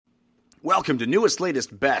Welcome to Newest,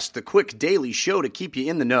 Latest, Best, the quick daily show to keep you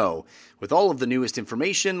in the know with all of the newest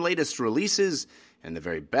information, latest releases, and the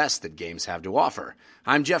very best that games have to offer.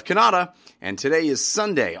 I'm Jeff Cannata, and today is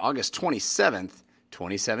Sunday, August 27th,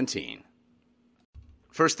 2017.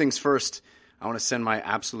 First things first, I want to send my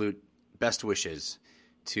absolute best wishes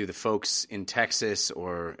to the folks in Texas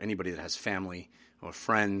or anybody that has family or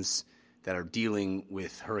friends that are dealing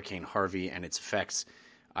with Hurricane Harvey and its effects.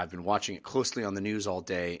 I've been watching it closely on the news all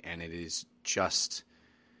day, and it is just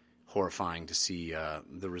horrifying to see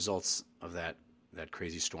the results of that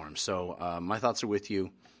crazy storm. So my thoughts are with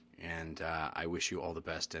you, and I wish you all the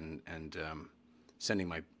best, and sending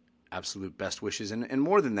my absolute best wishes. And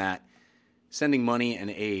more than that, sending money and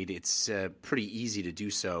aid. It's pretty easy to do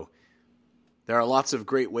so. There are lots of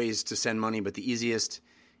great ways to send money, but the easiest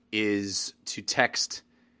is to text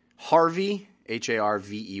Harvey,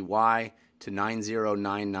 Harvey, to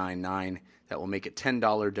 90999. That will make a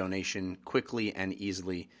 $10 donation quickly and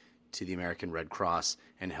easily to the American Red Cross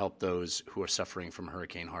and help those who are suffering from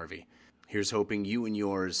Hurricane Harvey. Here's hoping you and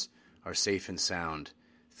yours are safe and sound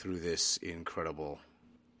through this incredible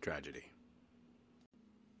tragedy.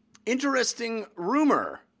 Interesting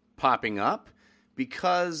rumor popping up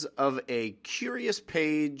because of a curious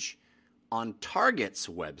page on Target's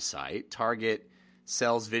website. Target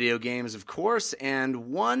sells video games, of course, and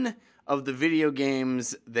one of the video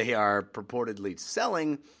games they are purportedly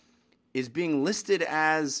selling is being listed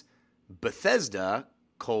as Bethesda,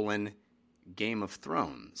 Game of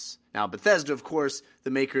Thrones. Now, Bethesda, of course, the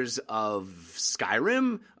makers of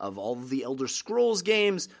Skyrim, of all of the Elder Scrolls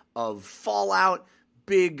games, of Fallout,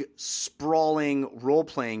 big, sprawling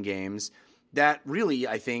role-playing games that really,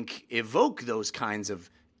 I think, evoke those kinds of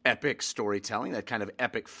epic storytelling, that kind of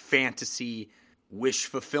epic fantasy wish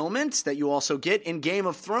fulfillment that you also get in Game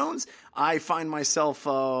of Thrones. I find myself,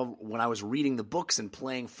 when I was reading the books and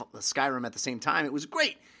playing Skyrim at the same time, it was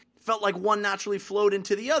great. It felt like one naturally flowed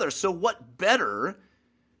into the other. So what better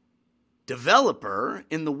developer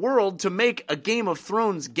in the world to make a Game of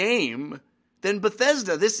Thrones game than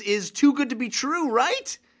Bethesda? This is too good to be true,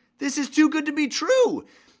 right? This is too good to be true.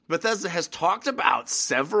 Bethesda has talked about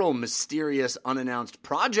several mysterious unannounced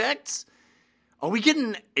projects. Are we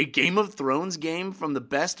getting a Game of Thrones game from the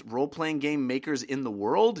best role-playing game makers in the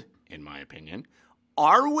world? In my opinion.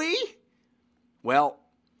 Are we? Well,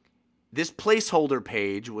 this placeholder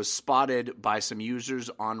page was spotted by some users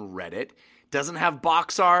on Reddit. Doesn't have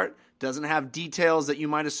box art, doesn't have details that you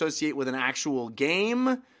might associate with an actual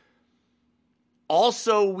game.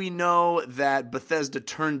 Also, we know that Bethesda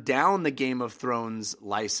turned down the Game of Thrones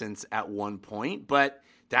license at one point, but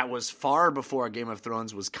that was far before Game of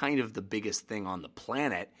Thrones was kind of the biggest thing on the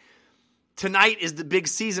planet. Tonight is the big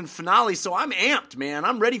season finale, so I'm amped, man.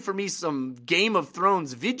 I'm ready for me some Game of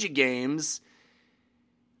Thrones video games.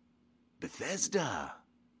 Bethesda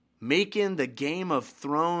making the Game of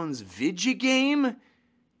Thrones video game?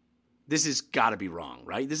 This has got to be wrong,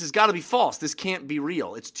 right? This has got to be false. This can't be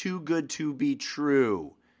real. It's too good to be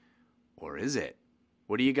true. Or is it?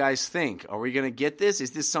 What do you guys think? Are we going to get this?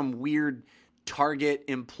 Is this some weird Target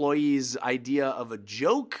employee's idea of a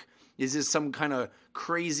joke? Is this some kind of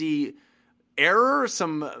crazy error?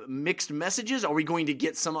 Some mixed messages? Are we going to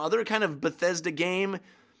get some other kind of Bethesda game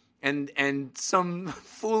and some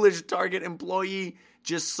foolish Target employee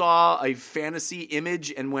just saw a fantasy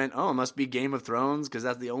image and went, oh, it must be Game of Thrones because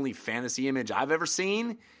that's the only fantasy image I've ever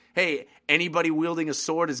seen? Hey, anybody wielding a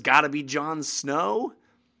sword has got to be Jon Snow?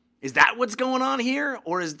 Is that what's going on here?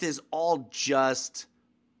 Or is this all just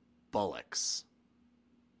bollocks?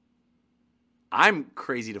 I'm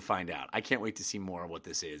crazy to find out. I can't wait to see more of what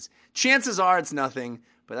this is. Chances are it's nothing,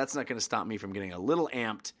 but that's not going to stop me from getting a little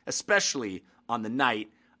amped, especially on the night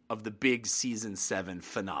of the big Season 7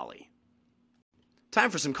 finale. Time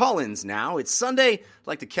for some call-ins now. It's Sunday. I'd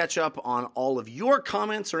like to catch up on all of your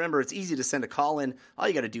comments. Remember, it's easy to send a call-in. All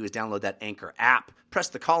you got to do is download that Anchor app, press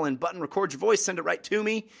the call-in button, record your voice, send it right to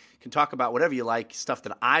me. You can talk about whatever you like, stuff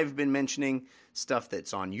that I've been mentioning, stuff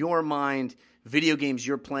that's on your mind, video games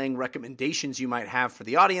you're playing, recommendations you might have for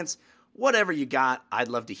the audience. Whatever you got, I'd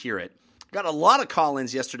love to hear it. Got a lot of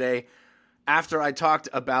call-ins yesterday after I talked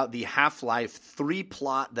about the Half-Life 3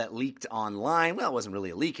 plot that leaked online. Well, it wasn't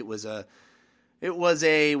really a leak. It was a,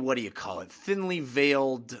 what do you call it, thinly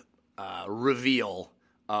veiled reveal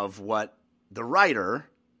of what the writer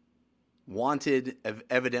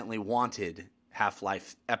evidently wanted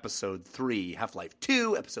Half-Life Episode 3, Half-Life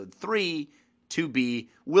 2, Episode 3 to be,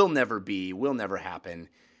 will never happen.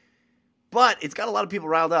 But it's got a lot of people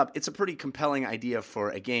riled up. It's a pretty compelling idea for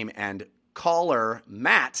a game, and caller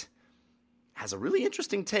Matt has a really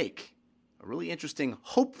interesting take, a really interesting,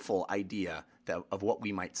 hopeful idea of what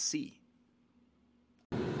we might see.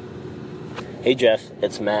 Hey Jeff,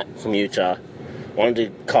 it's Matt from Utah. Wanted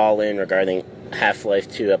to call in regarding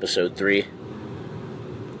Half-Life 2 Episode 3.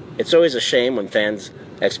 It's always a shame when fans'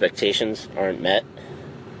 expectations aren't met.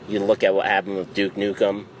 You look at what happened with Duke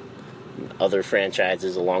Nukem, other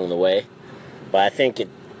franchises along the way. But I think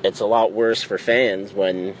it's a lot worse for fans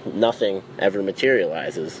when nothing ever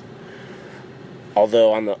materializes.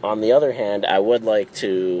 Although on the other hand, I would like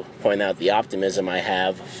to point out the optimism I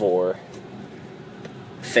have for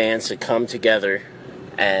fans to come together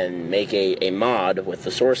and make a mod with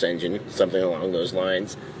the Source engine, something along those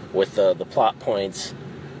lines, with the plot points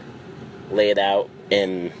laid out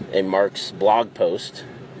in Mark's blog post,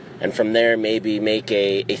 and from there maybe make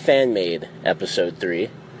a fan-made Episode 3.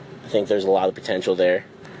 I think there's a lot of potential there.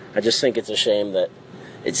 I just think it's a shame that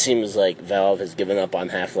it seems like Valve has given up on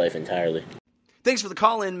Half-Life entirely. Thanks for the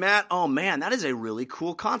call in, Matt. Oh man, that is a really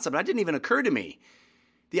cool concept. That didn't even occur to me.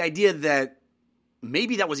 The idea that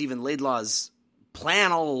maybe that was even Laidlaw's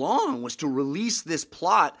plan all along, was to release this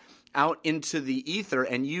plot out into the ether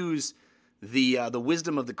and use the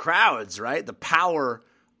wisdom of the crowds, right? The power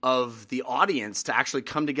of the audience to actually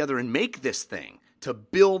come together and make this thing, to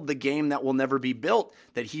build the game that will never be built,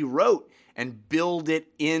 that he wrote, and build it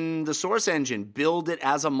in the Source engine, build it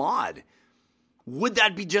as a mod. Would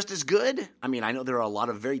that be just as good? I mean, I know there are a lot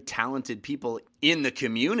of very talented people in the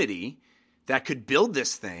community that could build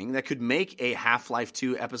this thing, that could make a Half-Life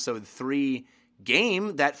 2 Episode 3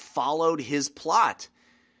 game that followed his plot.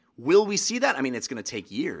 Will we see that? I mean, it's going to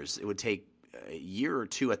take years. It would take a year or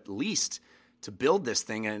two at least to build this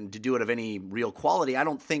thing and to do it of any real quality. I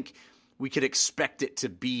don't think we could expect it to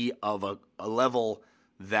be of a level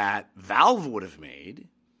that Valve would have made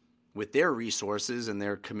with their resources and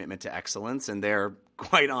their commitment to excellence and their,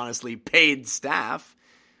 quite honestly, paid staff.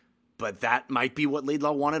 But that might be what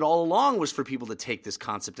Laidlaw wanted all along, was for people to take this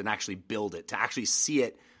concept and actually build it, to actually see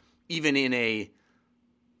it even in a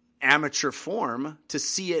amateur form, to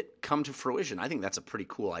see it come to fruition. I think that's a pretty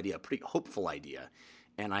cool idea, a pretty hopeful idea.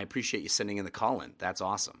 And I appreciate you sending in the call-in. That's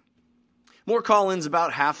awesome. More call-ins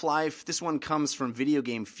about Half-Life. This one comes from Video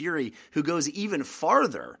Game Fury, who goes even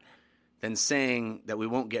farther than saying that we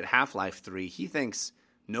won't get Half-Life 3. He thinks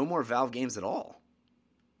no more Valve games at all.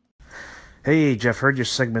 Hey, Jeff, heard your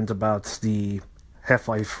segment about the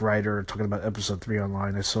Half-Life writer talking about Episode 3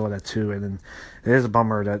 online. I saw that too, and it is a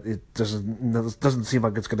bummer that it doesn't seem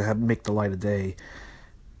like it's going to make the light of day.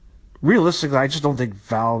 Realistically, I just don't think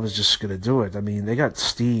Valve is just going to do it. I mean, they got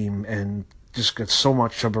Steam and just got so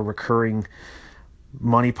much of a recurring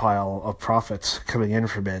money pile of profits coming in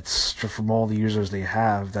from it, from all the users they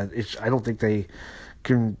have, that I don't think they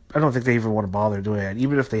even want to bother doing it.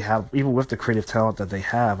 Even with the creative talent that they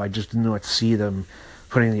have, I just do not see them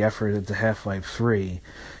putting the effort into Half-Life 3.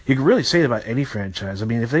 You can really say it about any franchise. I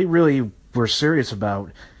mean, if they really were serious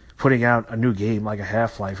about putting out a new game like a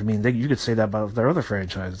Half-Life, I mean, you could say that about their other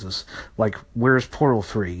franchises. Like, where's Portal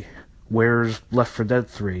 3? Where's Left 4 Dead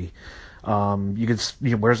 3?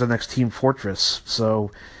 Where's the next Team Fortress?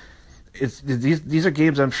 So these are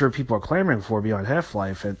games I'm sure people are clamoring for beyond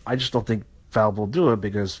Half-Life, and I just don't think Valve will do it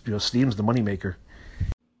because Steam's the moneymaker.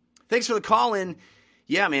 Thanks for the call in.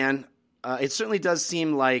 Yeah, man, it certainly does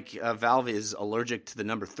seem like Valve is allergic to the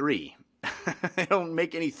number 3. They don't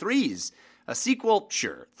make any 3s. A sequel,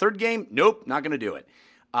 sure. Third game, nope, not going to do it.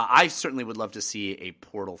 I certainly would love to see a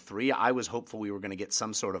Portal 3. I was hopeful we were going to get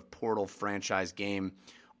some sort of Portal franchise game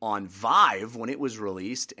on Vive when it was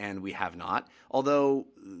released, and we have not. Although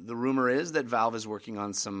the rumor is that Valve is working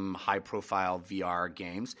on some high-profile VR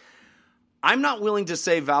games. I'm not willing to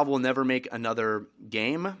say Valve will never make another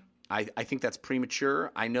game. I think that's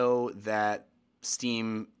premature. I know that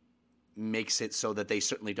Steam makes it so that they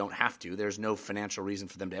certainly don't have to. There's no financial reason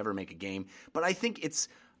for them to ever make a game. But I think it's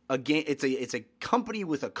a game. It's a company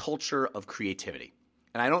with a culture of creativity,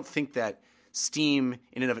 and I don't think that Steam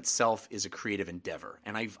in and of itself is a creative endeavor.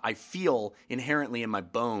 And I feel inherently in my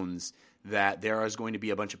bones that there is going to be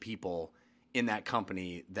a bunch of people in that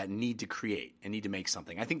company that need to create and need to make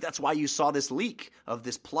something. I think that's why you saw this leak of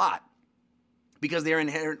this plot, because they're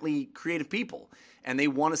inherently creative people and they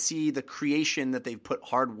want to see the creation that they've put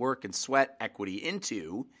hard work and sweat equity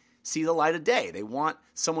into see the light of day. They want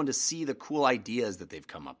someone to see the cool ideas that they've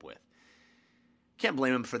come up with. Can't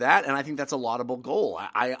blame them for that, and I think that's a laudable goal.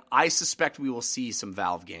 I suspect we will see some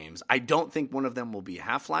Valve games. I don't think one of them will be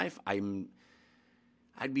Half-Life.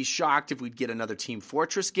 I'd be shocked if we'd get another Team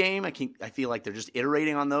Fortress game. I feel like they're just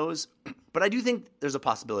iterating on those. But I do think there's a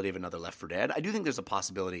possibility of another Left 4 Dead. I do think there's a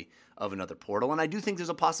possibility of another Portal, and I do think there's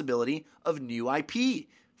a possibility of new IP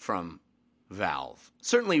from Valve.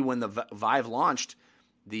 Certainly when the Vive launched,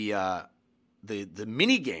 the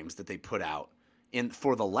mini games that they put out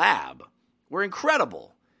for the lab were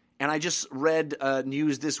incredible. And I just read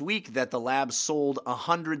news this week that the lab sold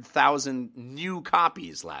 100,000 new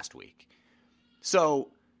copies last week.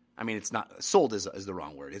 So, I mean, it's not sold is the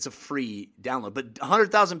wrong word. It's a free download, but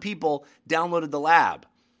 100,000 people downloaded the lab.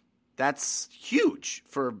 That's huge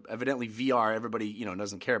for evidently VR. Everybody,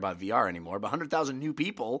 doesn't care about VR anymore, but 100,000 new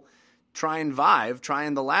people trying Vive,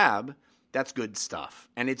 trying the lab. That's good stuff.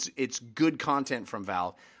 And it's good content from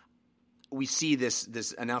Valve. We see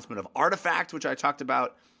this announcement of Artifact, which I talked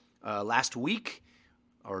about last week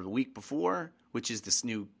or the week before, which is this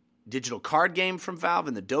new digital card game from Valve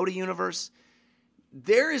in the Dota universe.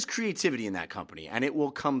 There is creativity in that company, and it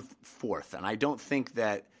will come forth. And I don't think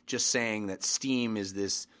that just saying that Steam is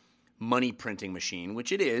this money printing machine,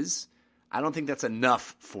 which it is, I don't think that's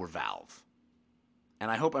enough for Valve. And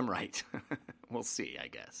I hope I'm right. We'll see, I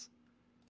guess.